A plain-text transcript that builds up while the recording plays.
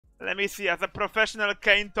Let me see, as a professional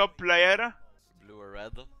Kane top player. Blue or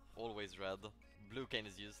red? Always red. Blue Kane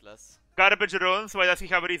is useless. Garbage runes, why does he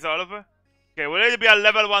have resolve? Okay, will it be a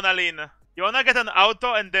level 1 Aline? You wanna get an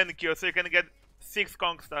auto and then Q, so you can get 6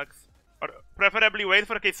 Kong stacks. Or preferably wait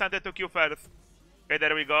for K'Sante to Q first. Okay,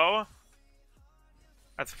 there we go.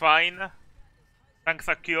 That's fine. Thanks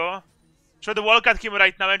a Q. Should walk at him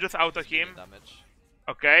right now and just auto him. Damage.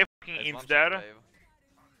 Okay, fucking int there. Wave.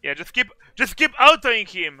 Yeah, just keep autoing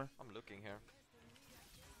him. I'm looking here.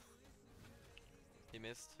 He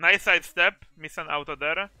missed. Nice side step. Miss an auto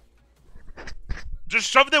there. Just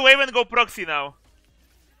shove the wave and go proxy now.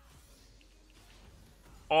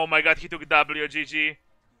 Oh my god, he took W, GG.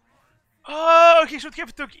 Oh, he should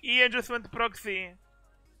have took E and just went proxy.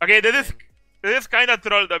 Okay, this is kinda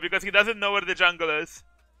troll though, because he doesn't know where the jungle is.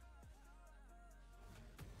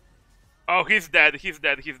 Oh, he's dead, he's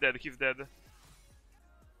dead, he's dead, he's dead.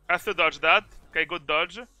 Has to dodge that. Okay, good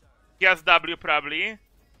dodge. He has W probably.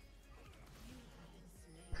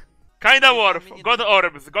 Kinda worth. Got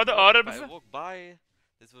orbs, got orbs. If I walk by,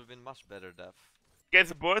 this would have been much better death.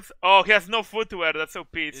 Gets both. Oh, he has no footwear, that's so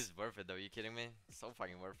peace. This is worth it though, are you kidding me? So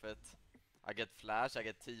fucking worth it. I get flash, I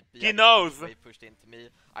get TP, he knows. Wave pushed into me.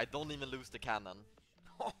 I don't even lose the cannon.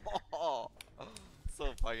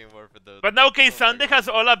 So fucking worth it dude. But now K'Sante has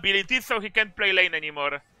all abilities, so he can't play lane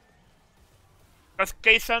anymore. Because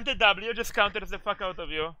K'Sante W just counters the fuck out of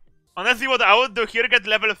you. Honestly, what I would do here, get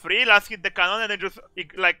level 3, last hit the cannon, and then just,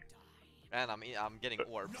 like... And I'm getting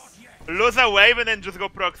orbs. Lose a wave and then just go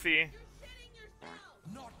proxy.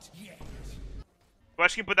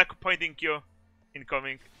 Watch him put a point in Q.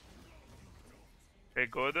 Incoming. Okay,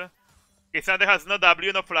 good. K'Sante has no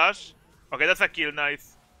W, no flash. Okay, that's a kill,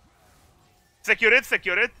 nice. Secure it,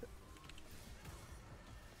 secure it.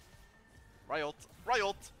 Riot,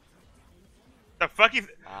 Riot! The fuck is...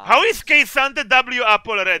 How is K'Sante W up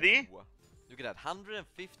already? Look at that,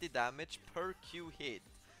 150 damage per Q hit.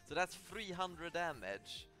 So that's 300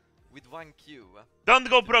 damage with 1 Q. Don't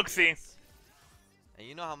go proxy. And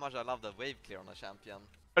you know how much I love that wave clear on a champion.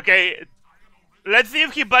 Okay, let's see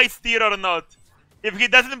if he buys tier or not. If he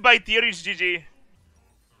doesn't buy tier, it's GG.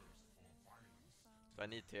 Do I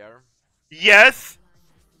need tier? Yes!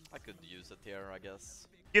 I could use a tier, I guess.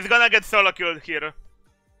 He's gonna get solo killed here.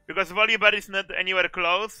 Because Volibear is not anywhere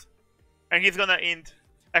close. And he's gonna int.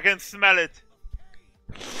 I can smell it.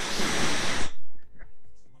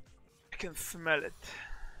 I can smell it.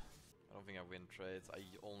 I don't think I win trades. I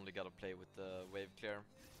only gotta play with the wave clear.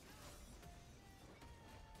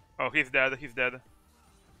 Oh, he's dead, he's dead.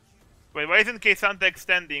 Wait, why isn't K'Sante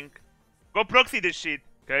extending? Go proxy this shit.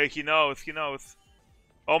 Okay, he knows, he knows.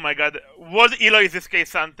 Oh my god, what elo is this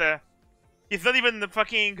K'Sante? He's not even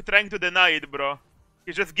fucking trying to deny it, bro.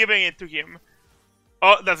 He's just giving it to him.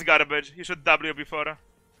 Oh, that's garbage. He should W before.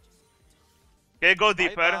 Okay, go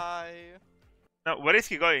deeper. Bye. No, where is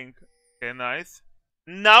he going? Okay, nice.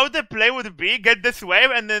 Now the play would be get this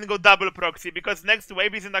wave and then go double proxy, because next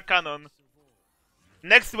wave is in the cannon.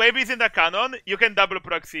 Next wave is in the cannon, you can double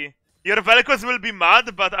proxy. Your Vel'Koz will be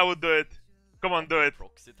mad, but I would do it. Come on, do it.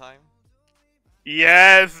 Proxy time?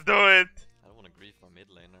 Yes, do it. I don't wanna grief my mid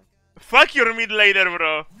laner. Fuck your mid laner,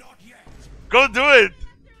 bro. Go do it.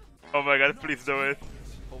 Oh my god, please do it.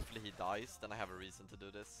 Hopefully he dies, then I have a reason to do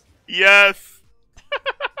this. Yes.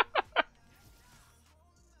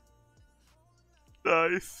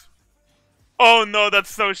 Nice. Oh no,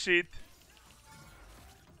 that's so shit.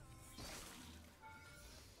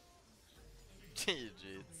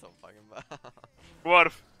 GG, it's so fucking bad.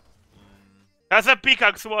 Worf. That's a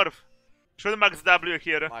pickaxe, Worf. Should max W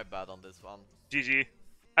here. My bad on this one. GG.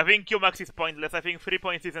 I think Q max is pointless. I think 3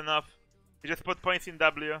 points is enough. You just put points in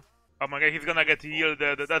W. Oh my god, he's gonna get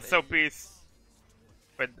yielded. That's so peace.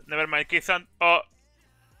 Wait, never mind. K'Sante. Oh.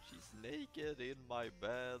 She's naked in my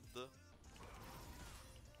bed.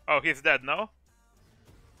 Oh, he's dead now?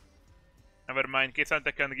 Never mind.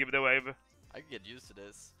 K'Sante can give the wave. I can get used to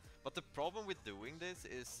this. But the problem with doing this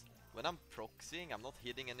is when I'm proxying, I'm not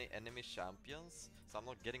hitting any enemy champions, so I'm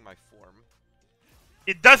not getting my form.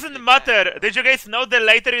 It doesn't matter. Did you guys know the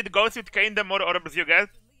later it goes with Kayn, the more orbs you get?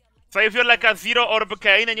 So if you're like a 0 orb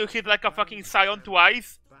Kayn and you hit like a fucking Scion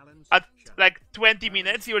twice, at like 20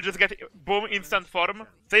 minutes you will just get boom instant form.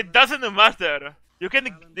 So it doesn't matter. You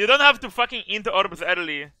don't have to fucking int orbs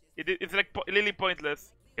early. It's like really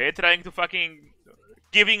pointless. Okay, trying to fucking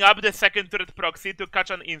giving up the second turret proxy to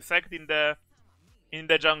catch an insect in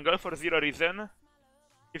the jungle for 0 reason.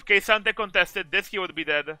 If K'Sante contested this, he would be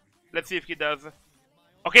dead. Let's see if he does.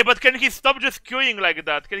 Okay, but can he stop just queuing like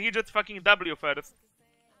that? Can he just fucking W first?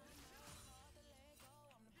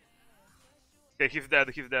 Okay, he's dead,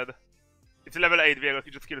 he's dead. It's level 8 Viego,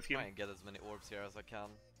 he just kills him. Try and get as many orbs here as I can.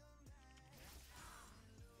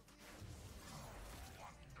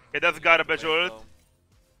 Yeah, that's garbage ult.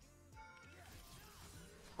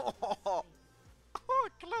 Oh,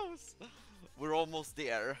 close! We're almost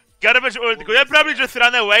there. Garbage ult. Could I probably just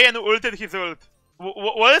run away and ulted his ult?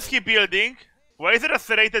 What is he building? Why is there a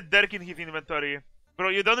serrated dirk in his inventory? Bro,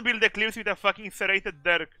 you don't build Eclipse with a fucking serrated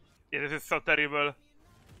dirk. Yeah, this is so terrible.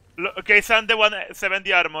 Okay, Sunday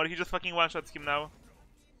 170 armor. He just fucking one-shots him now.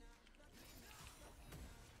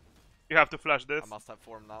 You have to flash this. I must have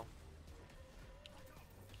form now.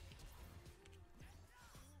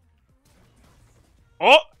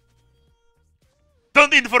 Oh!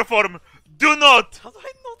 Don't int for form! Do not! How do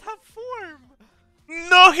I not have form?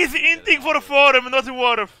 No, he's inting for form, not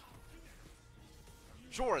Worf!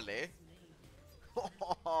 Surely?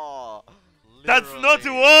 That's not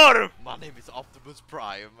Worf! My name is Optimus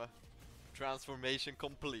Prime. Transformation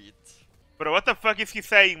complete. Bro, what the fuck is he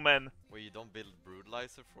saying, man? Wait, you don't build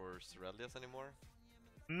Brutalizer for Cerelius anymore?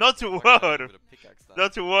 Not Worf!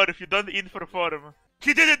 Not Worf, you don't int for form.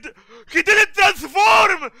 He didn't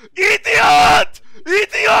transform! Idiot!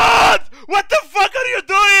 Idiot! What the fuck are you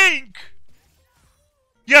doing?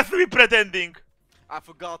 You have to be pretending. I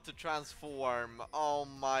forgot to transform. Oh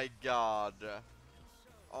my god.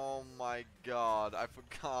 Oh my god, I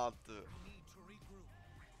forgot.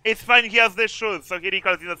 It's fine, he has the shoes, so he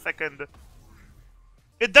recalls in a second.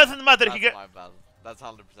 It doesn't matter, That's my bad. That's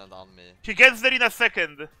 100% on me. He gets there in a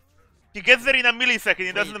second. He gets there in a millisecond,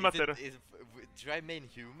 it doesn't matter. Should I main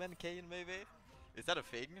human Kayn maybe? Is that a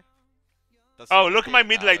thing? Oh, look my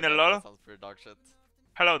mid laner, lol. Sounds pretty dog shit.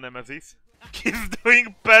 Hello, Nemesis. He's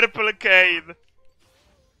doing purple Kayn.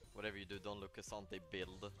 Whatever you do, don't look Asante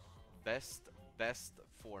build. Best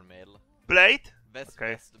 4-mail. Blade? Best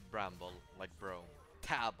Bramble. Like, bro.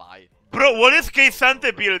 Tabai. Bro, what is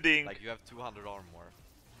Kaysante building? Like, you have 200 armor.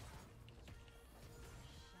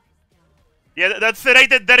 Yeah, that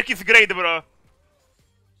serrated Dirk is great, bro.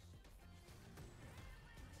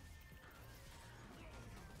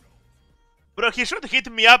 Bro, he should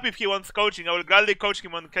hit me up if he wants coaching. I will gladly coach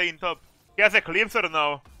him on Kayn top. He has Eclipse or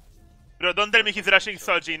no? Bro, don't tell me he's rushing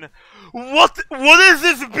Sojin. What is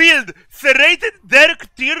this build? Serrated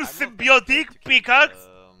Dirk, tier symbiotic pickaxe?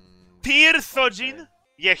 Tier Sojin?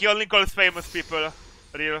 Yeah, he only calls famous people.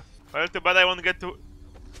 Real. Well, too bad I won't get to...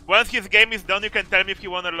 Once his game is done, you can tell me if he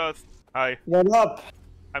won or lost. Hi. What up?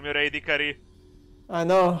 I'm your AD carry. I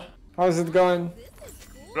know. How's it going?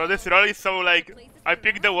 Bro, this role is so like... I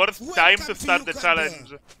picked the worst time to start the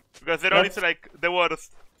challenge. Because the role is like the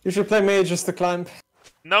worst. You should play mage just to climb.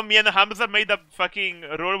 No, me and Hamza made a fucking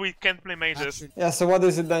rule we can't play mages. Yeah, so what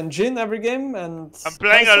is it then? Jhin every game and... I'm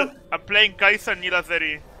playing Kai'Sa, Nila,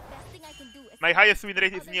 Zeri. My highest win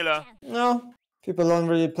rate is Nila. No. People don't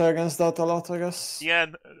really play against that a lot, I guess. Yeah,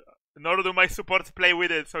 nor do my supports play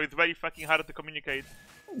with it, so it's very fucking hard to communicate.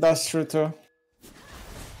 That's true too.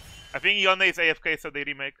 I think Yone is AFK, so they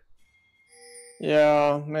remake.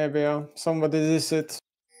 Yeah, maybe, yeah. Somebody diss it.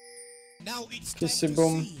 Now it's Kissy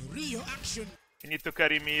boom. You need to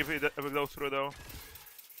carry me if it goes through though.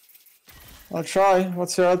 I'll try.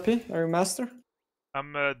 What's your LP? Are you master?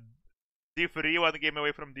 I'm D3, 1 game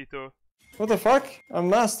away from D2. What the fuck? I'm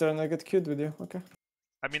master and I get queued with you. Okay.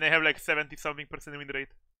 I mean, I have like 70-something% win rate.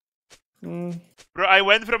 Mm. Bro, I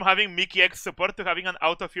went from having Mickey X support to having an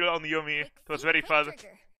auto-fuel on Yumi. It was very fun.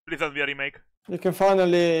 Please don't be a remake. You can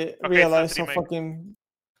finally realize how fucking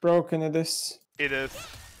broken it is. It is.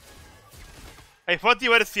 I thought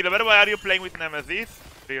you were silver, why are you playing with Nemesis?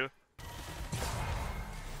 Real.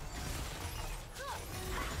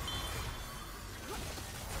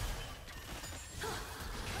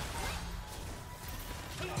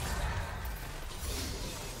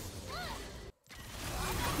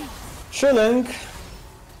 Chilling.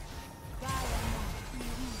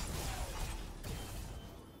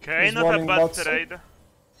 Okay, not a bad trade.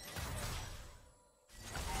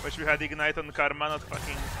 Wish we had Ignite on Karma, not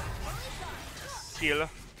fucking kill. I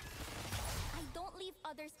don't leave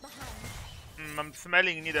others behind. I'm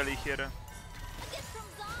smelling Nidalee here.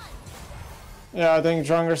 Yeah, I think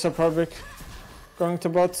Jungers are probably going to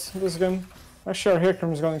bot this game. Actually, our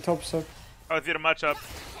Hikrim's going top, so... How's your matchup?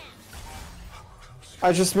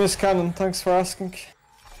 I just missed cannon, thanks for asking.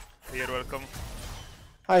 You're welcome.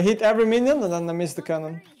 I hit every minion and then I missed the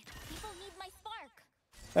cannon.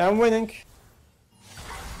 Yeah, I'm winning.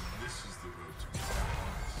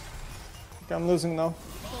 Okay, I'm losing now.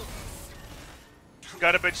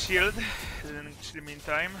 Garbage shield in the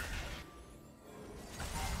meantime.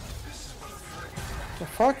 The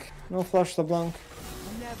fuck? No flash to blank.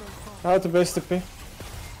 I had to base TP.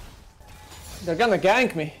 They're gonna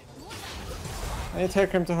gank me. I need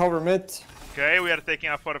Hecarim to hover mid. Okay, we are taking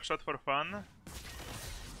a 4 shot for fun.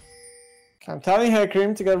 I'm telling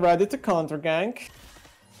Hecarim to get ready to counter gank.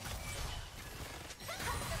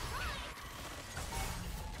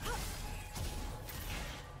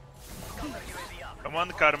 Come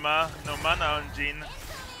on, Karma. No mana on Jhin.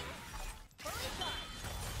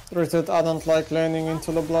 Drututt, I don't like laning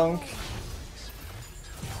into LeBlanc.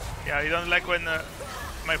 Yeah, you don't like when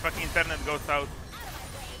my fucking internet goes out.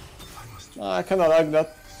 I kinda like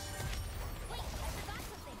that.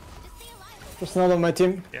 Just not on my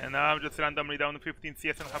team. Yeah, now I'm just randomly down 15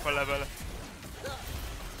 CS and half a level.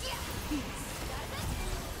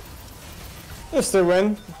 You still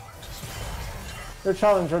win. You're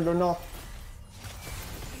challenger, they're not.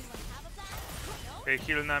 Okay,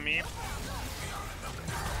 heal Nami.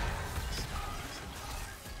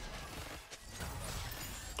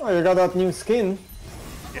 Oh, you got that new skin.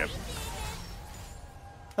 Yep,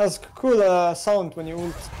 That's cool sound when you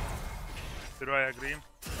ult. do I agree?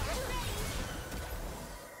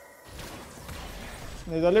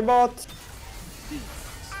 Nidalee bot.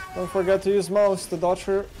 Don't forget to use mouse to dodge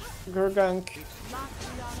her gank. I faced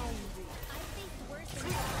worse than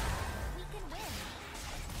that. We can win.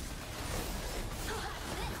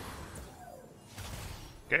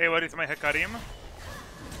 Okay, where is my Hecarim?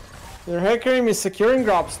 Your Hecarim is securing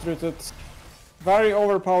drops, Drututt. Very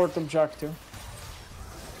overpowered objective.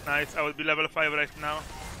 Nice, I would be level 5 right now.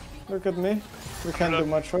 Look at me. We can't do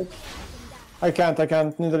much, right? I can't.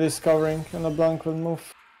 Nidalee is covering and LeBlanc will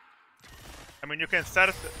move. I mean, you can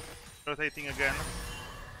start rotating again.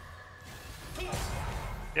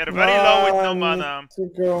 They're very low with no mana. To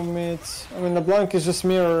go mid. I mean, LeBlanc is just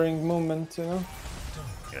mirroring movement, you know?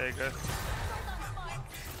 Yeah, I guess.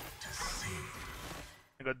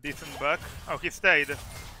 I got decent back. Oh, he stayed.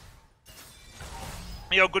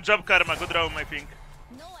 Yo, good job, Karma. Good roam, I think.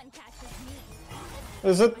 No one catches me.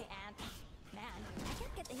 Is it? My aunt. Man, I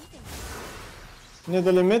can't get anything.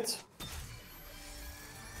 Nidalee mid?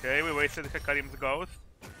 Okay, we wasted Hecarim's ghost.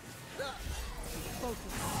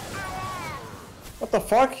 What the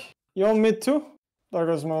fuck? You on mid too? There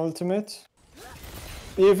goes my ultimate.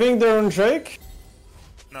 You think they're on Drake?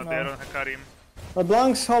 No, they're on Hecarim.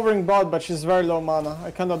 LeBlanc's hovering bot, but she's very low mana.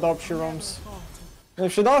 I can't adopt she roams. And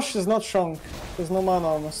if she does, she's not strong. There's no mana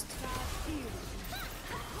almost.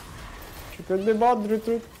 She could be bot,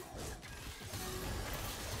 Drututt.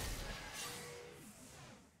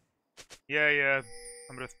 Yeah,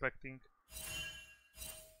 I'm respecting.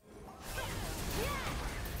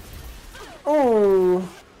 Oh,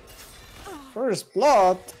 first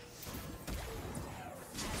blood.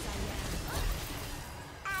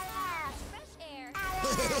 Fresh air.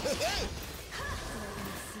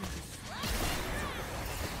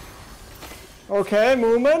 Okay,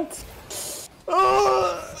 movement.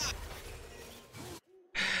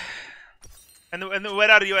 And where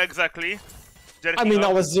are you exactly? I mean, I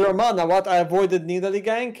Jerking was 0 mana. What? I avoided Nidalee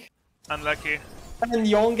gank off? Unlucky. and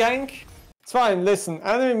Yon gank. It's fine. Listen,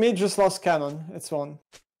 enemy mid just lost cannon. It's one.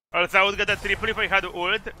 Also, I would get a triple if I had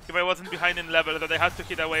ult, if I wasn't behind in level, that I had to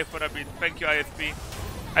hit away for a bit. Thank you, ISP.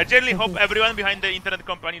 I generally hope everyone behind the internet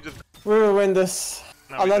company just... We will win this.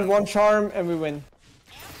 No, I'll we land don't. one charm and we win.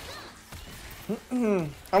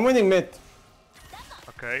 I'm winning mid.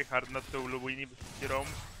 Okay, hard not to win Jerome.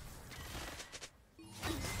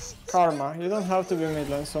 Karma, you don't have to be mid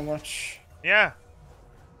lane so much. Yeah.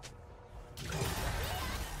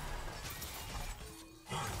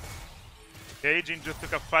 Okay, Jhin just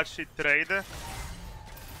took a fat shit trade. I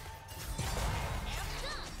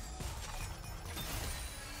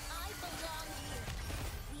belong here.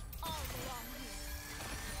 We all belong here.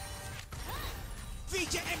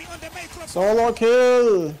 Feed your enemy on the microphone. Solo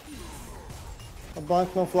kill! A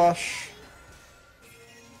blank, no flash.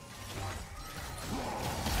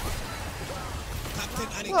 Captain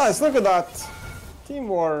Alex. Nice, look at that.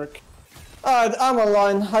 Teamwork. Alright, I'm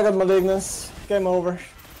online. I got Malignance. Game over.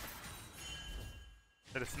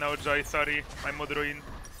 There's no joy, sorry. My mood ruined.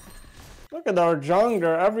 Look at our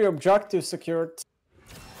jungler. Every objective secured.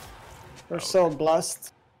 We're so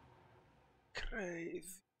blessed. Crazy.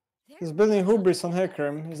 He's building hubris on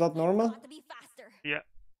Hecarim. Is that normal? Got to be faster. Yeah,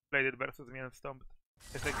 played it versus me and stomped.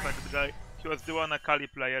 It's expected guy. He was the one a Kali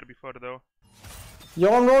player before though.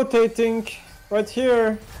 Yon rotating right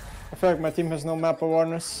here. I feel like my team has no map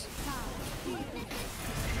awareness.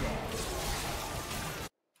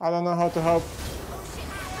 I don't know how to help.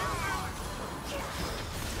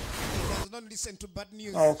 Does not listen to bad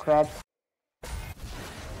news. Oh crap.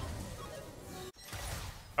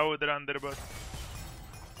 I would run there, but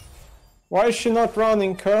Why is she not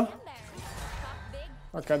running, huh? There. Talk big.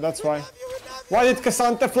 Okay, that's why. You will love Why did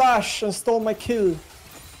Cassante flash and stole my kill?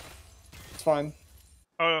 It's fine.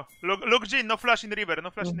 Oh, look, Jin, no flash in the river, no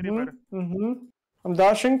flash in the river. I'm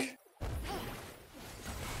dashing.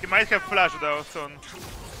 He might have flash though soon.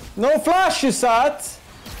 No flash, you sat!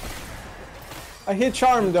 I hit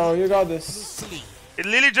charm though, you got this. Sleep. It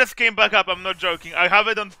literally just came back up, I'm not joking. I have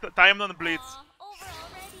it on timed on Blitz. Over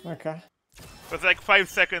already. Okay, It was like 5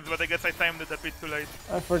 seconds, but I guess I timed it a bit too late.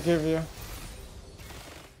 I forgive you.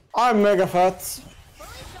 I'm mega fat.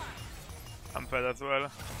 I'm fed as well.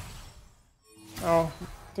 Oh,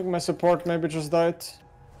 I think my support maybe just died.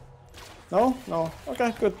 No? No.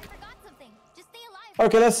 Okay, good. Forgot something. Just stay alive.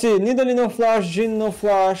 Okay, let's see. Nidalee no flash, Jin no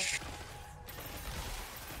flash.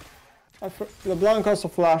 LeBlanc also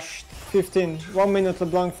flashed. 15. 1 minute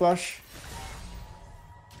LeBlanc flash.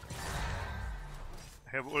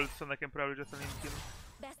 I have ult, so I can probably just link him.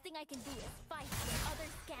 Best thing I can do is fight when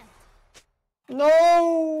others can't.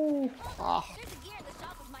 No! Ah. There's a gear in the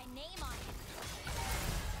shop with my name on it.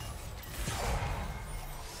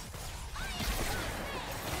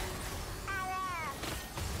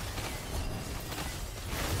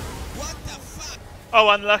 What the fuck? Oh,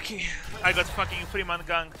 unlucky. I got fucking 3-man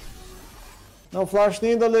gang. No flash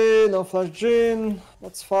Nidalee, no flash Jin.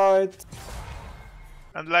 Let's fight.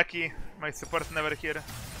 Unlucky. My support never here.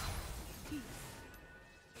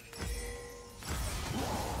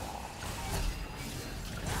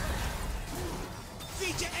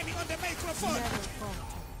 Feature Emmy on the microphone.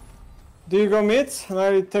 Do you go mid and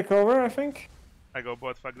I take over, I think? I go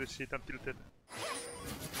bot, fuck this shit, I'm tilted.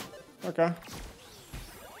 Okay.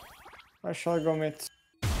 I shall go mid.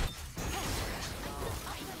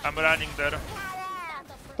 I'm running there.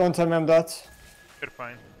 Don't tell me I'm that. You're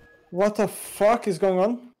fine. What the fuck is going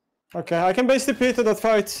on? Okay, I can base TP to that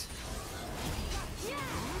fight.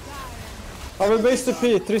 I will base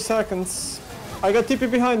TP, 3 seconds. I got TP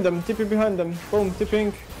behind them, TP behind them. Boom,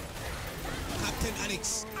 TPing. Captain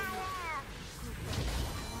Alex.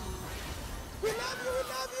 We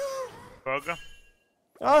love you. Bog.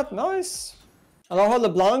 Ah, nice. I love how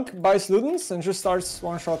LeBlanc buys Ludens and just starts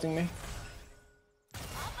one-shotting me.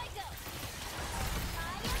 Off I go.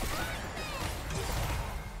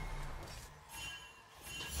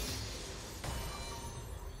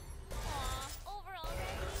 Aw, over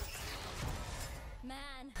already.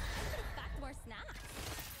 Man, I could have packed more snacks.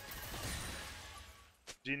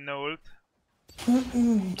 Jin no ult.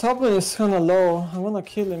 Top lane is kinda low. I wanna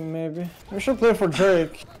kill him maybe. We should play for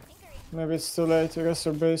Drake. Maybe it's too late, you guys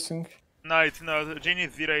are basing. No, it's not. Jin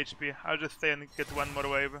is 0 HP. I'll just stay and get one more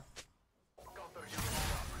wave.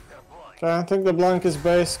 Okay, I think LeBlanc is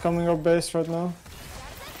base, coming up base right now.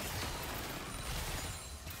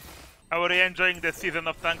 How are you enjoying the season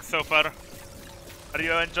of tanks so far? Are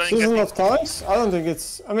you enjoying Season getting... of tanks? I don't think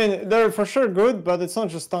it's... I mean, they're for sure good, but it's not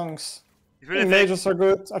just tanks. It's I really think mages are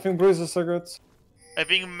good, I think bruisers are good. I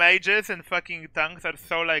think mages and fucking tanks are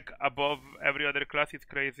so like above every other class, it's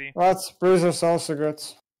crazy. But bruisers are also good.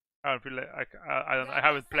 I don't feel like I don't. I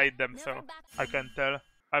haven't played them, so I can't tell.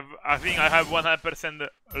 I think I have 100%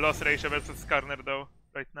 loss ratio versus Skarner though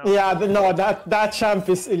right now. Yeah, but no, that champ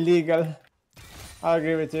is illegal. I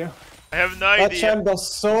agree with you. I have no That idea. champ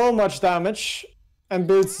does so much damage and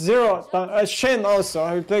builds 0. Shen also.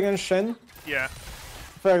 Have you played against Shen? Yeah.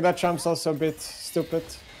 I feel like that champ's also a bit stupid.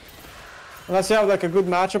 Unless you have like a good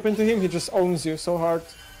matchup into him, he just owns you so hard.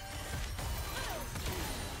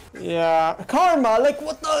 Yeah, Karma, like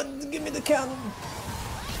what the? Give me the cannon.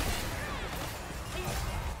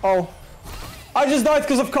 Oh, I just died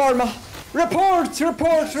because of Karma. Report,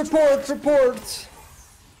 report, report, report.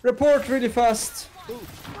 Report really fast.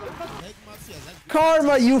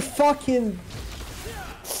 Karma, you fucking...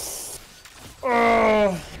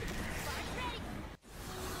 Ugh.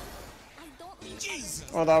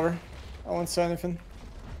 Whatever. I won't say anything.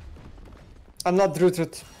 I'm not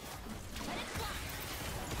Drututt.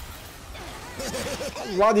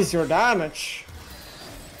 What is your damage?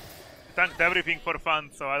 Tanked everything for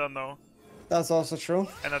fun, so I don't know. That's also true.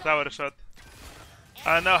 And a tower shot.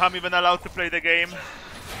 I don't know how I'm even allowed to play the game.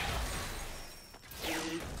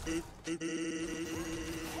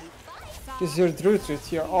 Because you're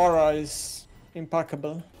Drututt, your aura is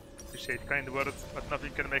impeccable. Appreciate kind words, but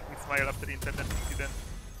nothing can make me smile after the internet incident.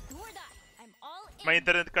 Do or die. I'm all in. My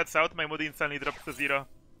internet cuts out, my mood instantly drops to 0.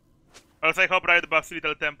 Also, I hope Riot buffs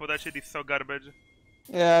little tempo, that shit is so garbage.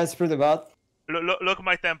 Yeah, it's pretty bad. Look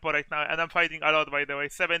my tempo right now, and I'm fighting a lot by the way,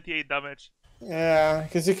 78 damage. Yeah,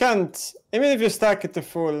 because you can't, even if you stack it to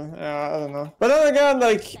full, yeah, I don't know. But then again,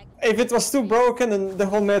 like, if it was too broken, then the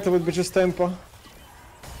whole meta would be just tempo.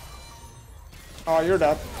 Oh, you're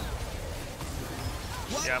that.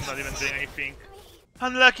 Yeah, I'm not even doing anything.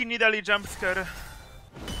 Unlucky Nidalee jump scare.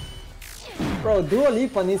 Bro, Dua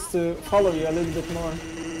Lipa needs to follow you a little bit more.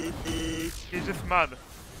 He's just mad.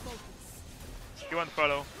 He won't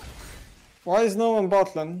follow. Why is no one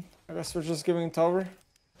bot lane? I guess we're just giving tower.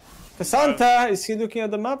 Cassandra, is he looking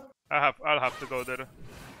at the map? I'll have to go there.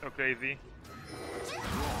 So crazy.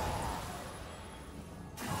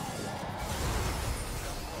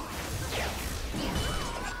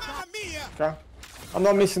 Mamma mia! Okay. I'm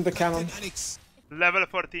not missing the cannon. Captain Alex. Level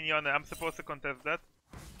 14 Yone, I'm supposed to contest that.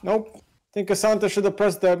 Nope. I think Cassandra should have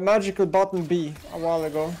pressed the magical button B a while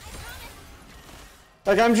ago.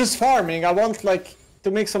 Like, I'm just farming. I want, like,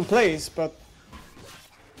 to make some plays, but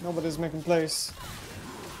nobody's making plays.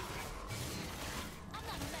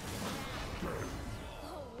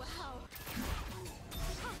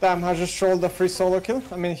 Damn, I just trolled a free solo kill.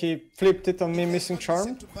 I mean, he flipped it on me missing charm.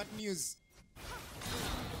 Listen to bad news.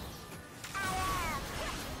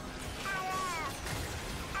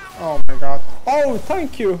 Oh my god. Oh,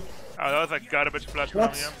 thank you. Oh, that was a garbage flash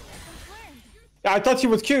What? from you. Yeah, I thought he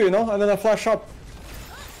would Q, you know, and then I flash up.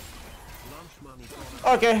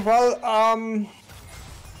 Okay, well,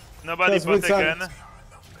 Nobody That's bot with again. sand.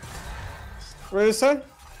 What did you say?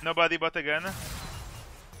 Nobody bot again.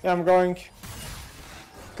 Yeah, I'm going.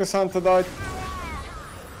 Cassandra died.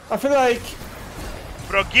 I feel like...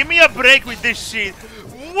 Bro, give me a break with this shit.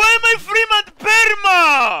 Why am I Freeman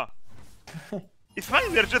Perma? It's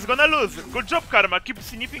fine, we're just gonna lose. Good job, Karma. Keep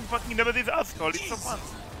sniffing fucking Nemesis asshole. It's so fun.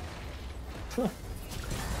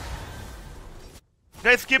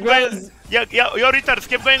 Guys, keep going. Yeah, your retards,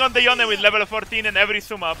 keep going on the Yone with level 14 and every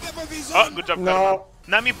sum up. Oh, good job, Karma. No.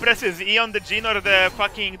 Nami presses E on the Jin or the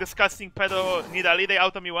fucking disgusting pedo Nidalee. They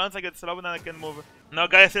auto me once, I get slow and then I can move. No,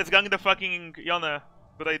 guys, let's gang the fucking Yone.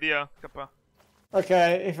 Good idea, Kappa.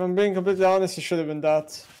 Okay, if I'm being completely honest, it should have been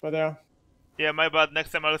that. But yeah. Yeah, my bad.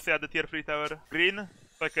 Next time I'll stay at the tier 3 tower. Green,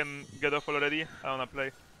 so I can get off already. I wanna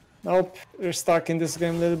play. Nope, you're stuck in this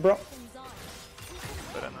game, little bro.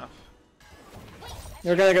 Fair enough.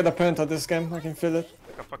 You're gonna get a point at this game, I can feel it.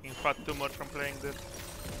 Like a fucking fat tumor from playing this.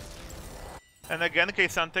 And again,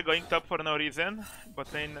 Kaysante going top for no reason.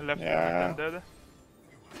 But lane left Yeah. dead.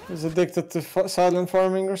 He's addicted to silent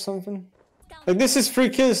farming or something. Like, this is free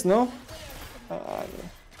kills, no?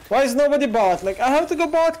 Why is nobody bot? Like, I have to go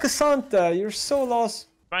bot Cassandra, you're so lost.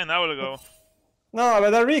 Fine, I will go. No,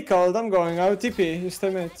 but I recalled, I'm going, I have TP, you stay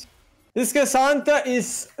mid. This Cassandra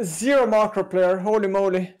is zero macro player, holy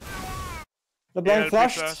moly. The blind LP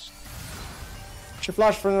flashed. flash. She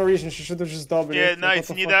flashed for no reason, she should have just doubled Yeah, it. nice.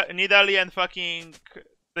 Like, what the fuck? Nidalee and fucking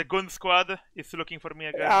the Gun squad is looking for me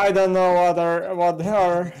again. I don't know what they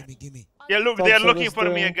are. Gimme. Yeah, look, Thought they're so looking was for me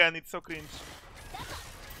doing- again. It's so cringe.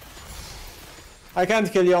 I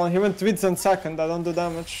can't kill Yon, he went Vids and second, I don't do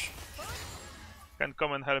damage. Can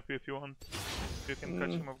come and help you if you want. You can catch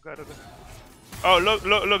him off guard. Oh,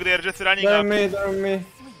 look, they're just running They're up. me, they're me.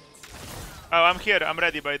 Oh, I'm here. I'm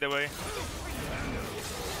ready, by the way.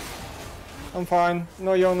 I'm fine,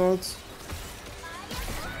 no Yon ult.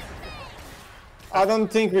 I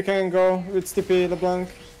don't think we can go with TP LeBlanc.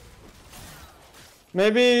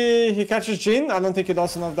 Maybe he catches Jin? I don't think he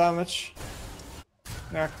does enough damage.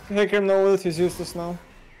 Yeah, Hecarim no ult, he's useless now.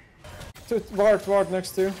 Ward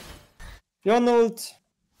next to you. Yon ult.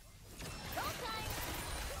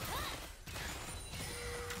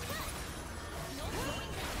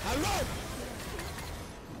 Hello!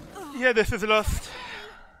 Yeah, this is lost.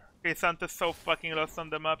 Okay, Santa's so fucking lost on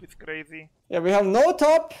the map. It's crazy. Yeah, we have no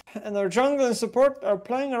top, and our jungle and support are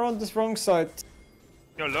playing around this wrong side.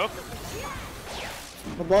 Yo, look.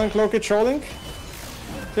 LeBlanc Loki trolling.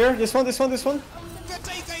 Here, this one. The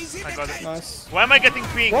Taker is in I the got it. net. Nice. Why am I getting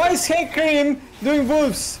pinged? Why is Hecarim doing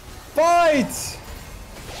wolves? Fight!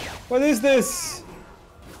 What is this?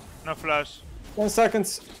 No flash. 1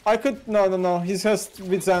 second. I could. No. He has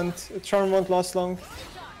with Zand. Charm won't last long.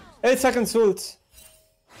 8 seconds ult.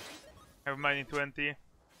 I have mine in 20.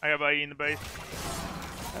 I have IE in the base.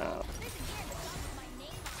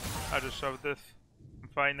 I just shoved this. I'm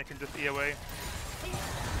fine. I can just E away.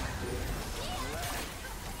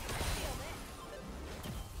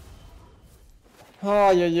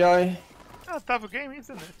 Ay. Oh, tough game,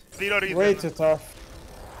 isn't it? Zero reason. Way too tough.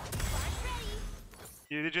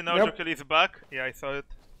 Did you know Yep. Jokel is back? Yeah, I saw it.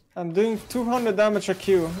 I'm doing 200 damage a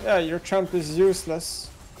Q. Yeah, your champ is useless.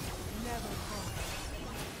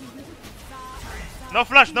 No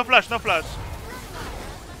flash, no flash, no flash.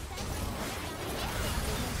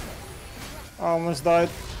 I almost died.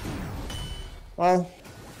 Well,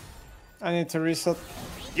 I need to reset.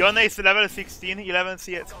 Yone is level 16, 11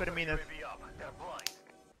 CS per minute.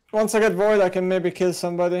 Once I get Void, I can maybe kill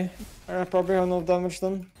somebody. I probably have no damage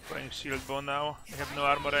then. Playing shield bow now. I have no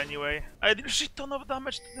armor anyway. I did a shit ton of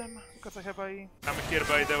damage to them because I have IE. I'm here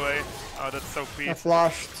by the way. Oh, that's so I peace.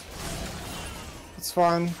 flashed. It's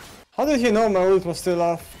fine. How did he know my ult was still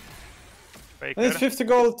off? I need Faker. 50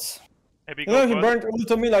 gold. Maybe You know, go he burned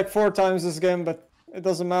ult on me like 4 times this game, but it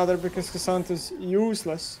doesn't matter because Cassandra is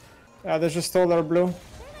useless. Yeah, they just stole our blue.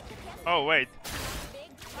 Oh, wait.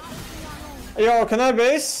 Yo, can I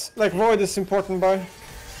base? Like, Void is important, boy.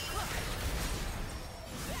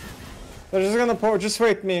 They're just gonna just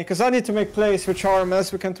wait me, because I need to make plays with Charm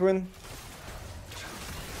else we can't win.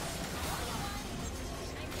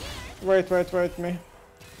 Wait me.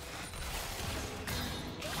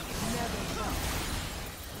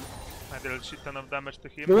 I did a shit ton of damage to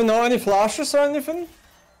him. Do we know any flashes or anything?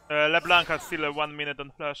 LeBlanc has still a 1 minute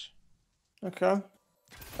on flash. Okay.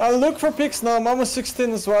 I'll look for picks now, I'm almost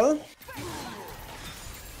 16 as well.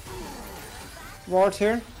 Ward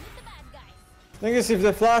here. Thing is, if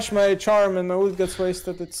they flash my Charm and my ult gets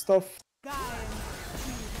wasted, it's tough.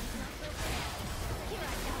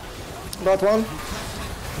 Got one.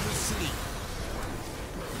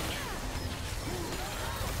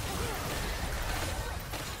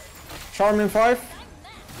 Charm in 5.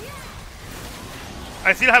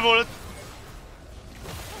 I still have ult.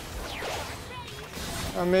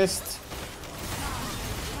 I missed.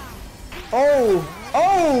 Oh!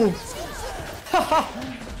 Oh! Haha!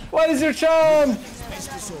 What is your charm?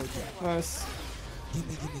 Nice.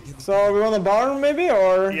 So we want a Baron maybe,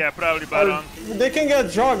 or? Yeah, probably Baron. They can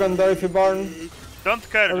get Dragon though if you Baron. Don't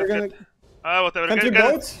care. Are we gonna... Whatever. Can't we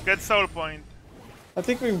both? Get soul point. I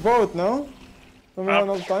think we both, no? Don't we have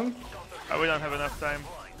enough time? We don't have enough time.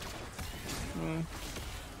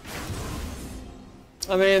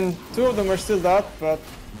 I mean, 2 of them are still that, but...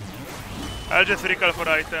 I'll just recall for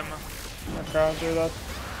item. Okay, I'll do that.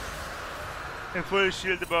 A full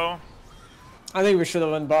shield bow. I think we should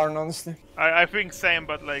have went Baron, honestly. I think same,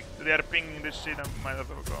 but like they are pinging this shit. I might as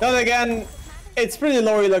well go. Then again, it's pretty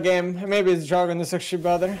low elo game. Maybe it's Dragon is actually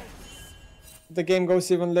better. The game goes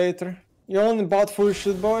even later. You only bought full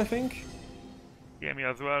shield bow, I think. Yeah, me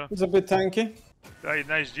as well. It's a bit tanky.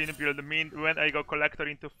 Nice gene build. When I go collector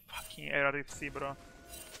into fucking RRFC, bro.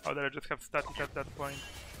 How did I just have static at that point?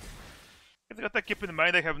 You gotta keep in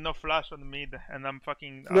mind I have no flash on mid, and I'm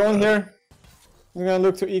fucking. Go on here. I'm gonna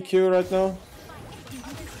look to EQ right now.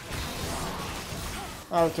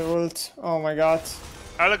 Out to ult. Oh my god.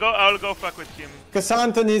 I'll go fuck with him.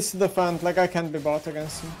 Cassandra needs to defend, like I can't be bot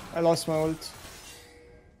against him. I lost my ult.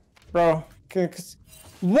 Bro.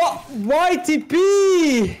 What? Why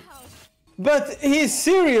TP? But he's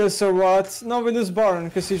serious or what? No, we lose Baron,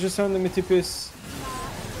 because he's just sending me TPs.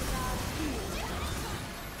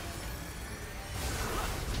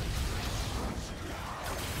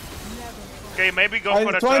 Okay, maybe go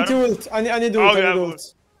for a 20 charm. ult. I need ult. Oh, I yeah, need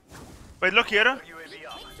ult. Wait, look here.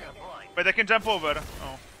 Wait, I can jump over.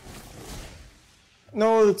 Oh.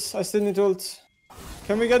 No ult. I still need ult.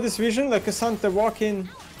 Can we get this vision? Like Cassandra, walk in.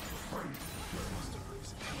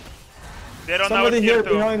 They're on Somebody our here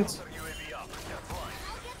tier 2. behind.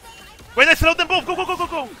 Wait, I slowed them both. Go, go, go, go,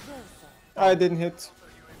 go. I didn't hit.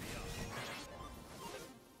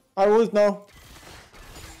 I ult now.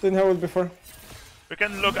 Didn't have ult before. We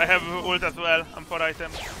can look. I have ult as well. I'm for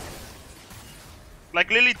item. Like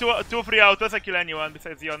Lily, two free autos. I kill anyone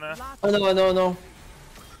besides Yona. Oh no.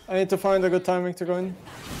 I need to find a good timing to go in.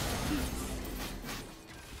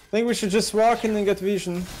 I think we should just walk in and get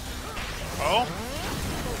vision. Oh.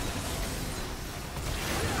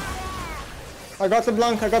 I got the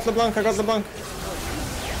blank.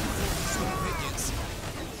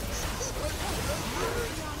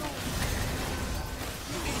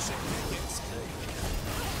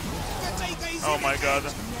 Oh my god.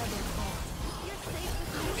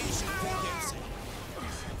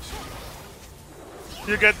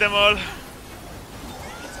 You get them all.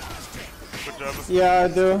 Good job. Yeah, I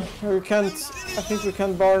do. We can't. I think we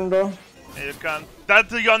can't Baron though. Yeah, you can't. That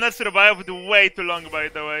Yona survived way too long, by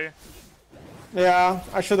the way. Yeah,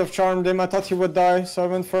 I should have charmed him. I thought he would die, so I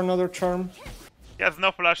went for another charm. He has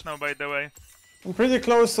no flash now, by the way. I'm pretty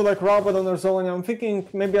close to like Rabadon or Zonya. I'm thinking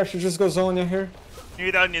maybe I should just go Zonya here.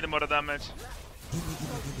 I'll need more damage.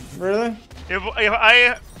 Really? If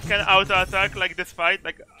I can auto attack like this fight,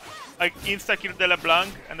 like I insta kill the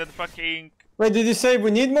LeBlanc and then fucking. Wait, did you say we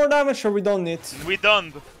need more damage or we don't need? We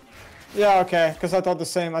don't. Yeah, okay, because I thought the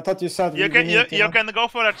same. I thought you said You we can need, you can go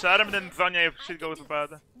for a charm and then Zonya if shit goes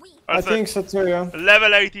bad. I Also, think so too, yeah.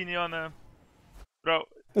 level 18 Yona. Bro.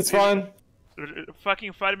 It's fine.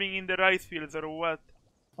 Fucking farming in the rice fields or what?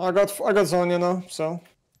 I got Zonya now, so.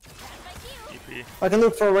 EP. TP. I can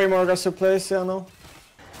look for way more aggressive plays, yeah, no.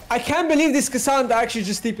 I can't believe this Cassandra actually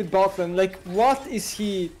just TP'd bot lane. Like, what is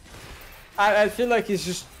he... I feel like he's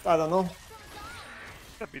just... I don't know.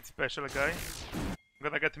 A bit special guy. I'm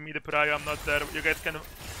gonna get mid prio, I'm not there. You guys can...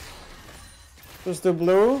 Just the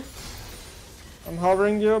blue. I'm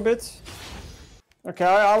hovering you a bit. Okay,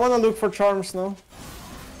 I wanna look for charms now.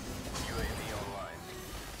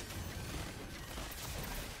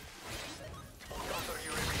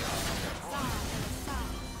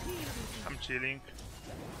 I'm chilling.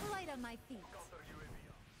 Light on my feet.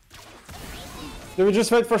 Do we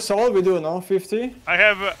just wait for Soul? We do, no? 50? I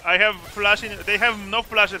have flash in. They have no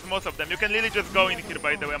flashes, most of them. You can literally just go in here,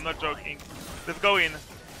 by the way. I'm not joking. Just go in.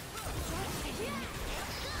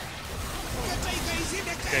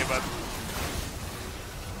 Okay, but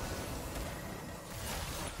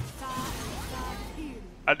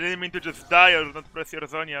I didn't mean to just die or not press your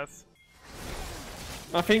Zonias.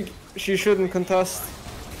 I think she shouldn't contest.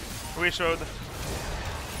 We should.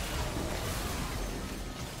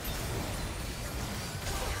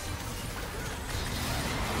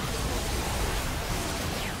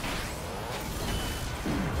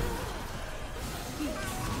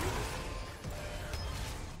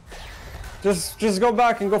 Just go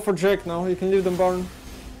back and go for Drake now. You can leave them barn.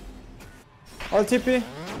 I'll TP.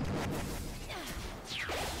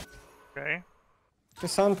 Okay.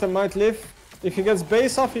 Cassandra might live. If he gets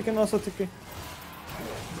base off, he can also TP.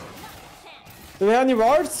 Do we have any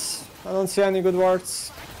wards? I don't see any good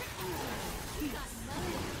wards.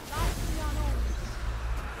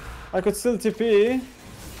 I could still TP.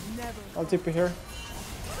 I'll TP here.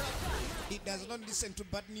 He does not listen to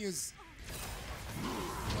bad news.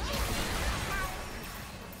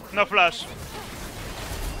 No flash.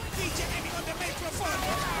 DJ aiming on the microphone.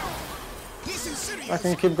 This is serious. I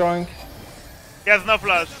can keep going. He has no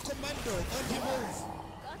flash. Commando on the move.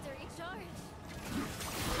 Got to recharge.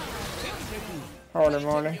 Holy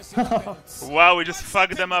moly. Wow, we just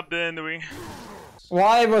fucked them up, didn't we?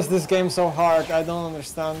 Why was this game so hard? I don't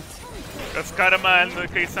understand. Because Karma and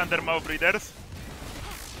Kaysander Mouth breeders.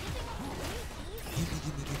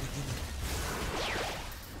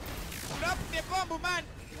 Drop the bomb, man.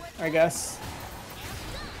 I guess.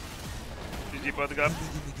 GG Bodgap.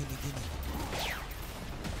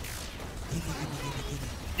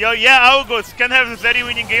 Yo, yeah, August can have very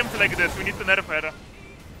winning games like this. We need to nerf her.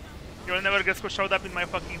 You will never guess who showed up in my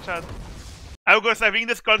fucking chat. August, I think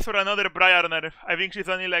this calls for another Briar nerf. I think she's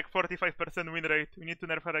only like 45% win rate. We need to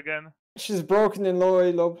nerf her again. She's broken in low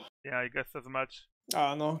A-lob. Yeah, I guess as much.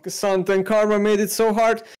 Ah no, Cassandra and Karma made it so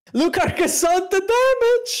hard. Look at Cassandra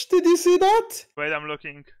damage! Did you see that? Wait, I'm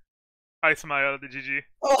looking. I smiled, GG.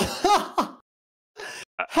 Oh,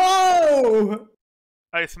 how?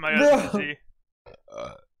 I smiled, Bro. GG.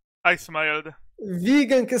 I smiled.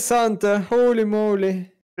 Vegan Cassandra, holy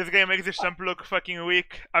moly. This game makes this champ look fucking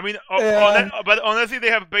weak. I mean, Yeah. but honestly, they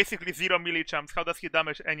have basically 0 melee champs. How does he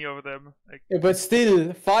damage any of them? Like, Yeah, but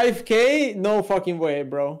still, 5k? No fucking way,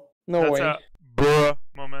 bro. No that's way. a bruh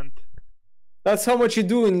moment. That's how much you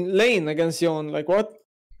do in lane against Yon. Like, what?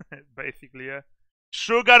 Basically, yeah.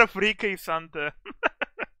 Sugar free Santa.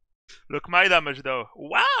 Look, my damage though.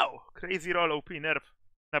 Wow! Crazy roll OP nerf.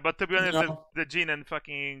 Nah, but to be honest, No. the Jin and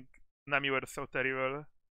fucking Nami were so terrible.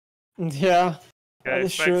 Yeah. That Okay,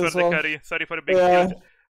 is thanks true for as the well. carry. Sorry for the big Yeah. field.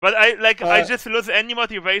 But I Uh, just lose any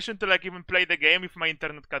motivation to like even play the game if my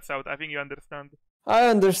internet cuts out. I think you understand. I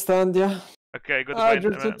understand, yeah. Okay, goodbye.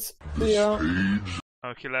 Drututt. Yeah.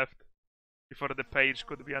 Oh, he left before the page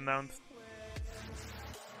could be announced.